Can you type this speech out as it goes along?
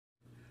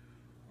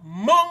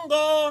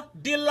Mongo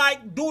de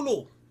like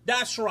dulu.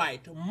 That's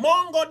right.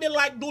 Mongo de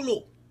like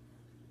dulu.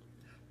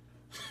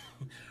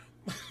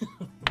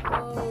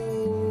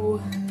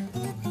 Oh,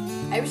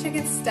 I wish I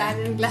could stand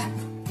and clap.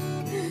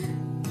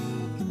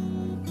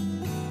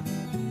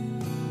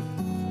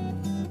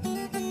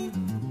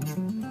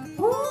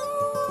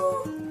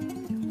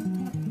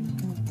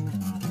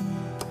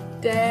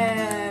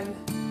 Damn,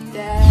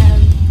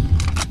 damn.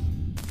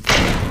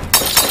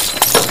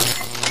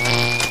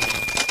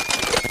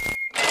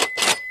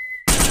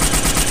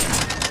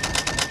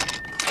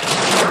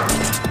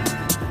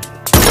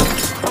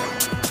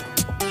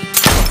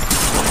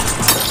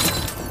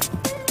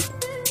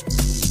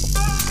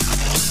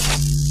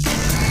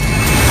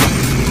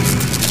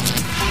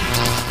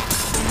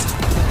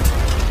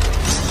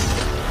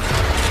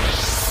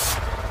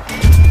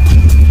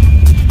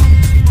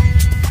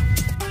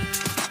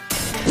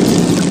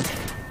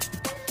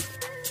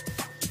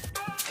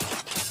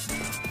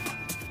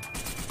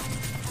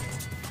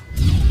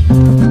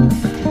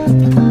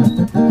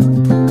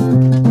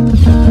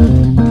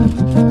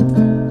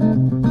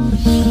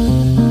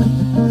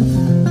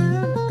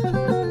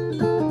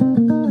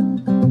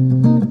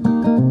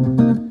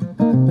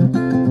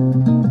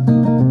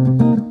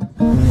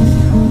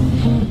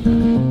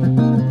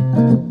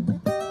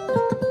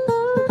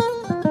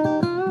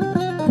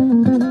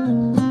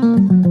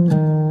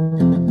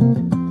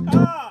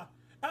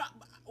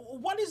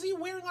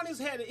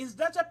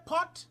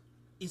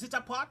 Is it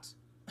a pot?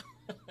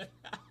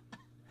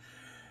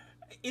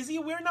 Is he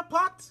wearing a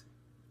pot?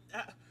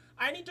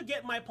 I need to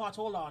get my pot.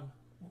 Hold on.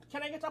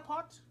 Can I get a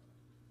pot?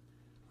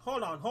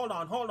 Hold on, hold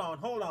on, hold on,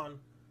 hold on.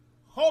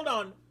 Hold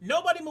on.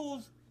 Nobody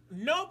move.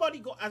 Nobody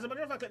go. As a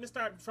matter of fact, let me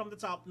start from the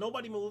top.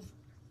 Nobody move.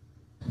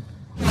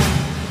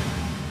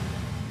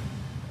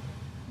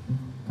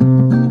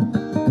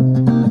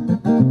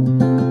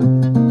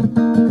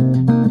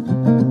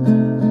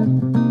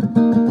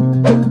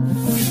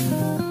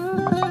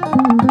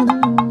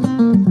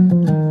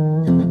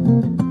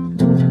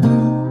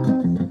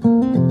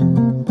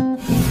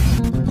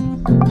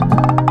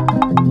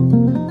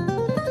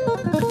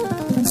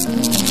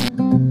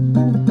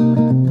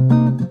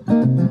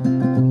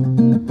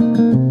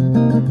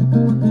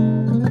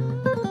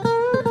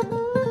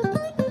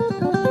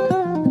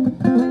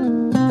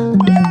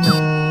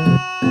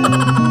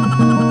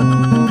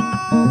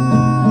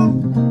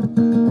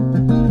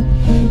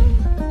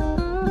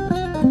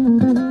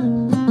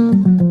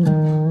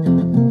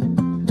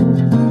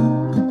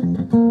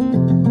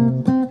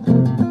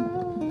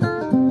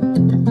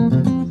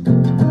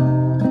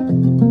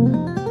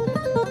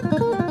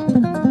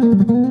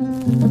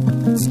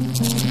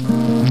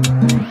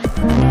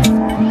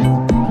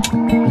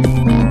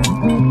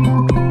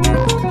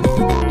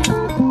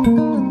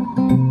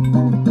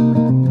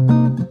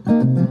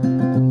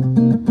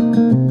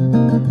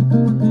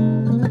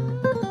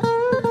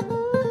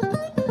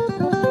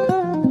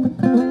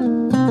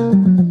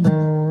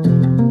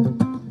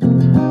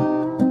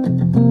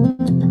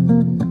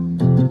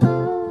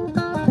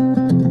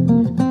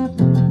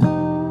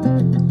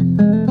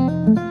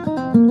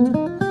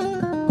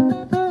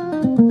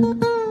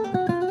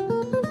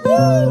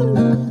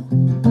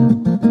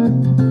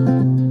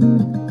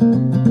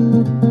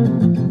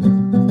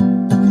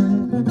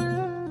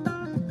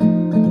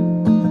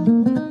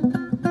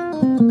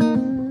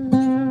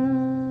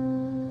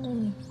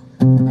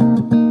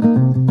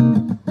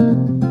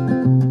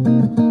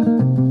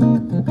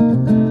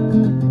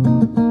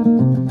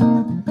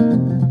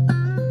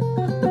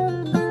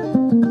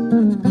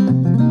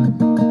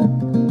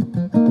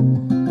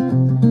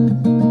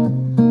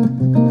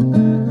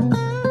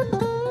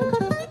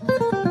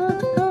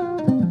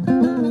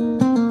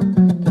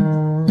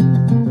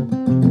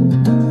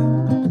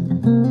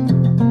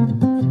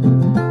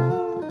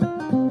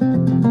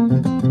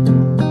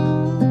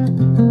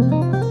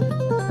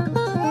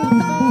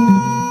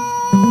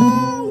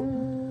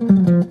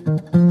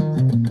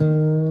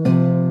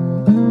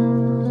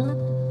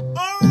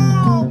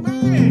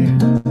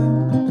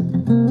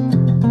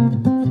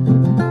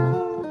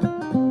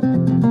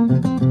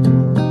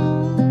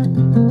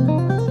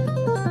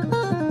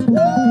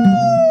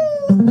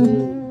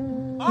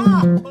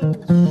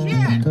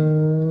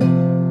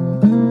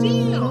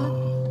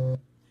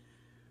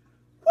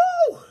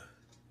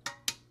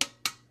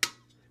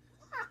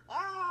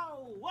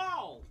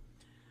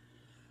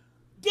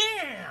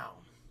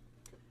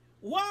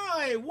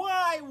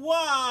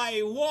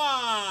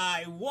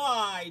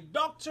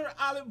 Dr.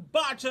 Alip,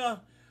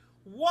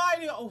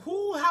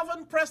 who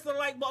haven't pressed the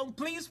like button,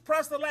 please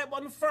press the like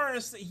button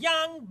first.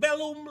 Yang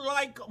belum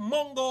like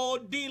Mongo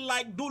di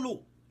like dulu.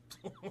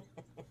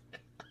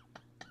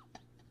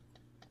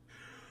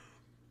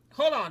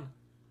 Hold on.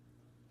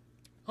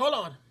 Hold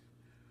on.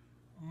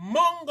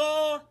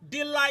 Mongo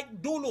di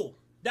like dulu.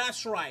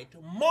 That's right.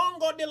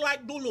 Mongo di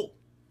like dulu.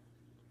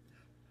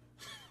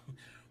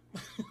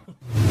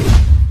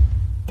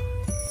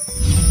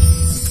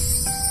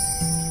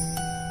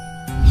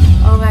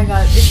 Oh my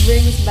god, it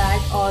brings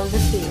back all the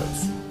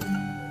feels.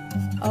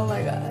 Oh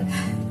my god.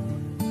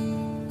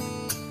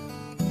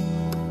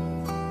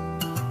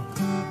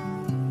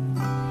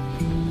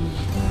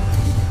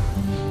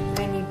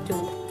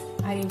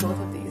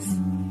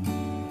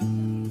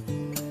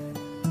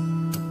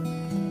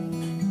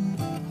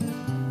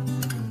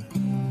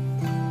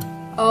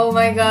 Oh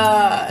my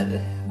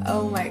god.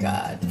 Oh my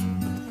god.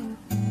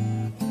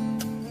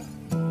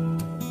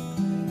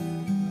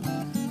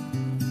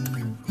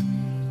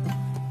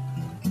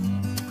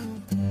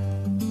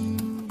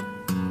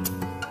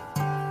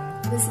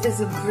 This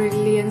is a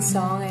brilliant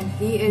song and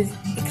he is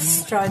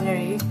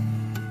extraordinary.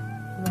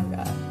 Oh my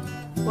god.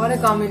 What a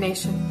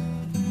combination.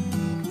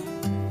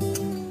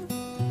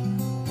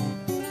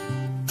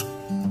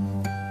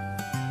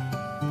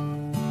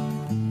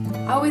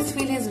 I always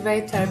feel he's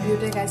very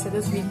therapeutic. I said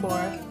this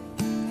before.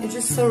 It's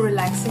just so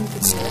relaxing to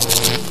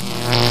hear.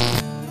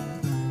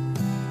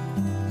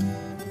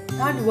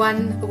 Not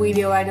one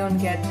video I don't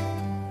get.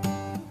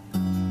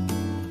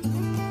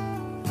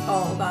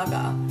 Oh,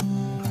 Gaga.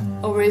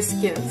 Over his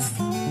skills.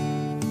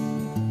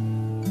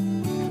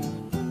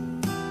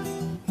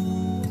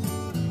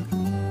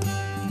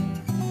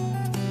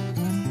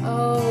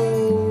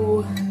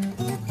 Oh,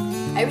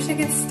 I wish I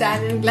could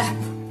stand and clap.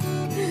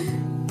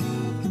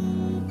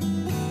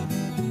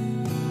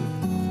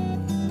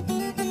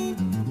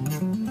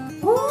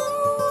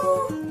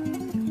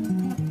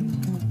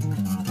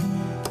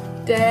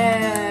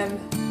 Damn,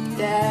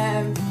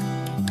 damn.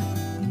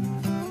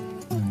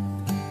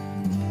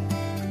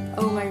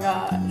 Oh my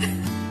god.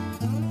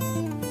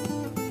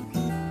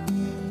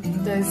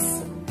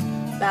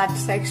 That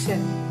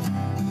section.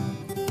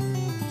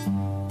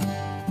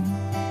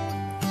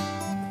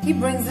 He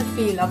brings the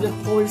feel of the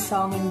whole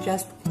song in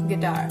just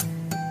guitar.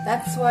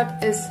 That's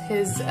what is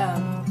his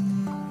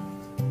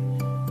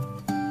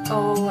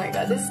oh my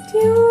god, this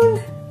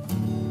tune.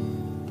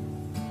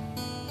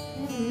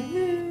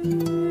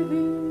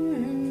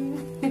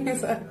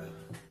 Let's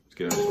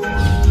get it.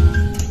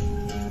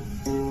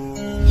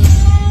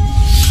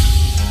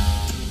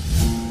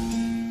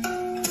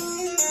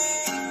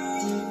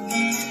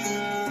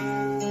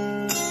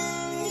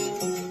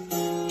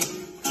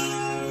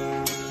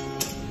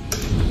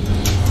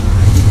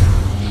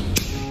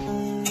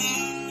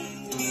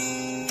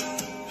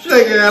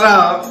 这个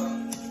了。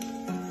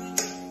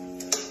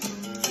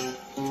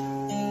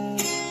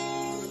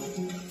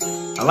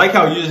I like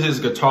how he uses his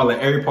guitar, like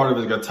every part of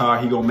his guitar,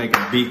 he gonna make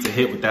a beat to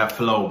hit with that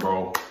flow,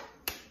 bro.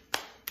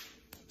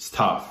 It's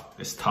tough.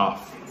 It's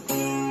tough.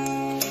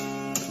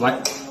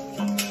 Like,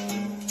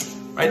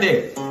 right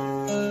there.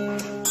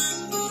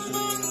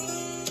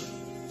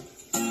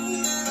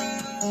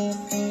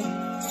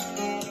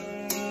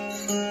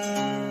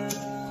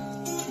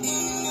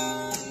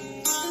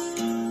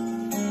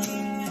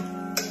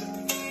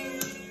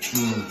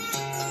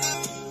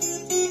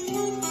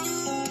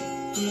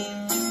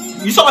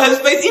 You saw his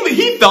face, even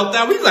he felt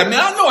that. He's like, man,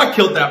 I know I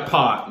killed that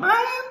pot, man.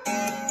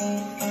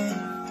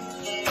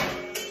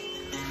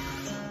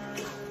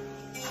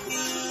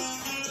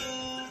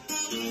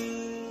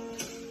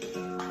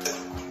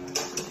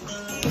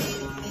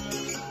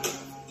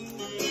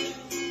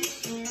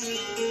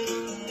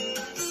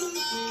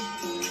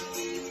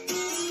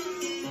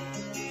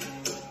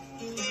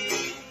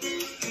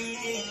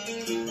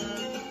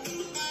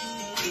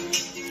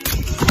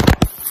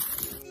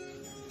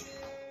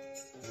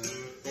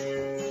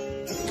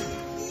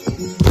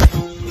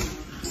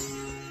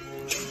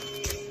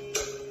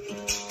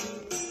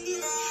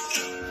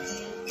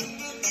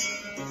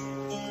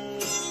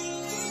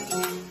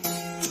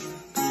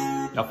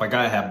 Y'all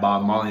forgot I had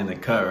Bob Marley in the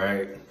cut,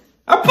 right?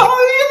 I'm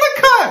probably in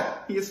the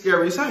cut! He gets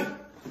scary sight.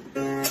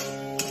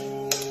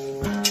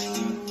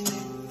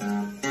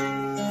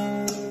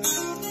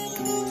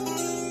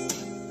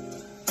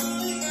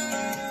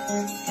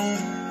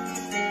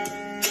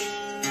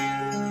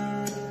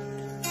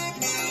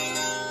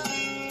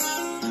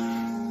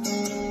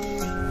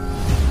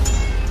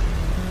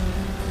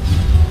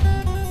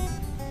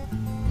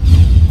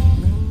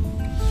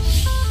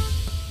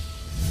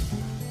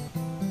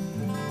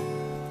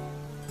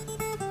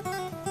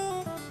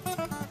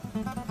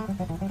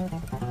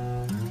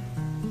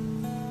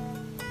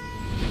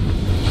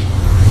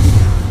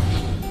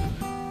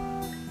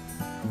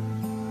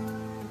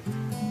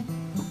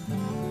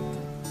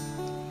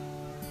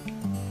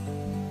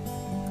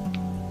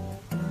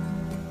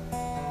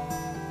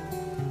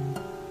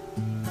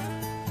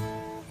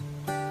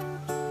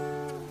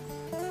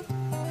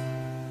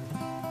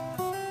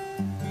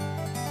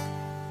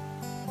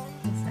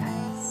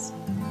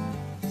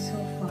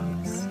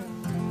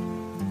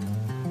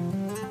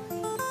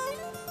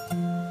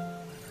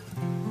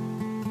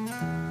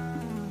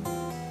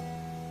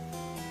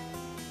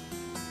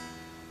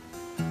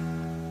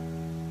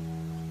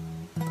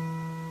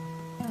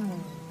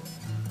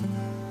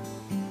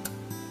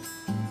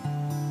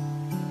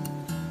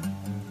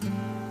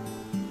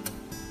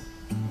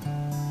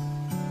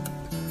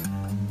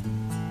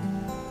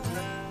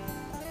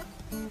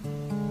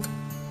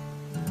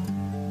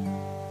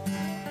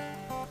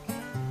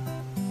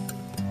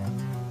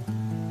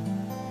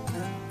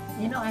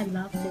 You know, I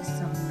love this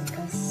song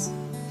because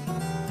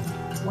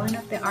one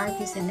of the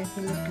artists in the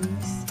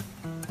Philippines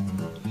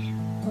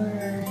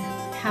were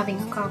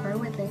having a cover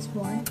with this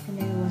one, and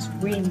it was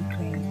really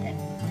great, and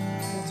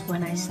that's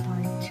when I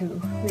started to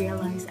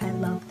realize I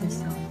love this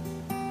song.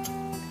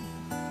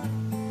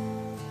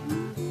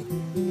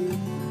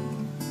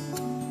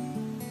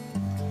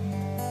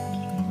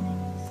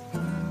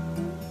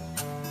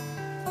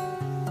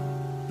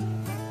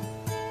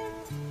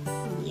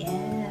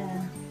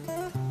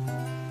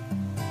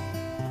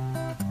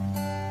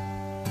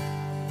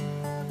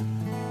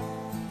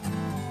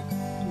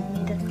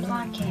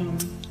 rocking.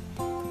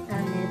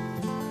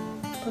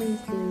 And please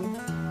do.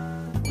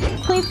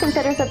 Please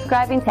consider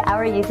subscribing to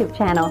our YouTube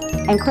channel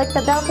and click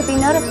the bell to be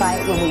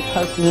notified when we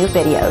post new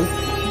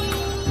videos.